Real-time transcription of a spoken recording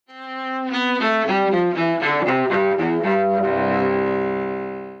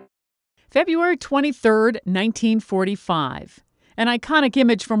February 23, 1945. An iconic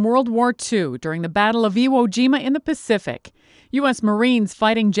image from World War II during the Battle of Iwo Jima in the Pacific. U.S. Marines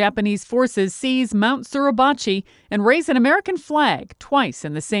fighting Japanese forces seize Mount Suribachi and raise an American flag twice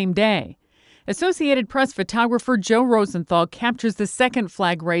in the same day. Associated Press photographer Joe Rosenthal captures the second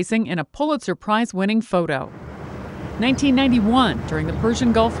flag raising in a Pulitzer Prize-winning photo. 1991, during the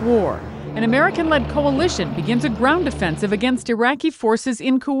Persian Gulf War, an American-led coalition begins a ground offensive against Iraqi forces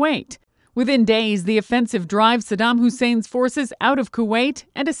in Kuwait. Within days, the offensive drives Saddam Hussein's forces out of Kuwait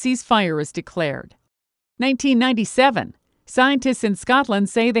and a ceasefire is declared. 1997. Scientists in Scotland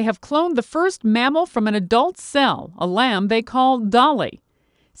say they have cloned the first mammal from an adult cell, a lamb they call Dolly.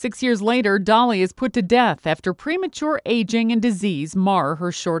 6 years later, Dolly is put to death after premature aging and disease mar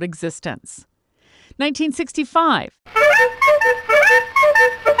her short existence. 1965.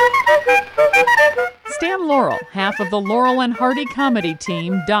 Stan Laurel, half of the Laurel and Hardy comedy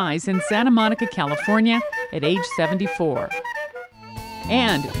team, dies in Santa Monica, California at age 74.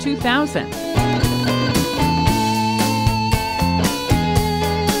 And 2000.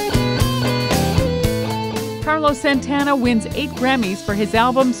 Carlos Santana wins 8 Grammys for his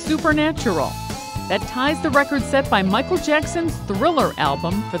album Supernatural. That ties the record set by Michael Jackson's Thriller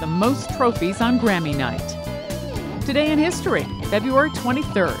album for the most trophies on Grammy night. Today in history, February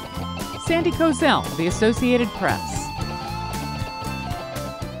 23rd. Sandy Kozel, The Associated Press.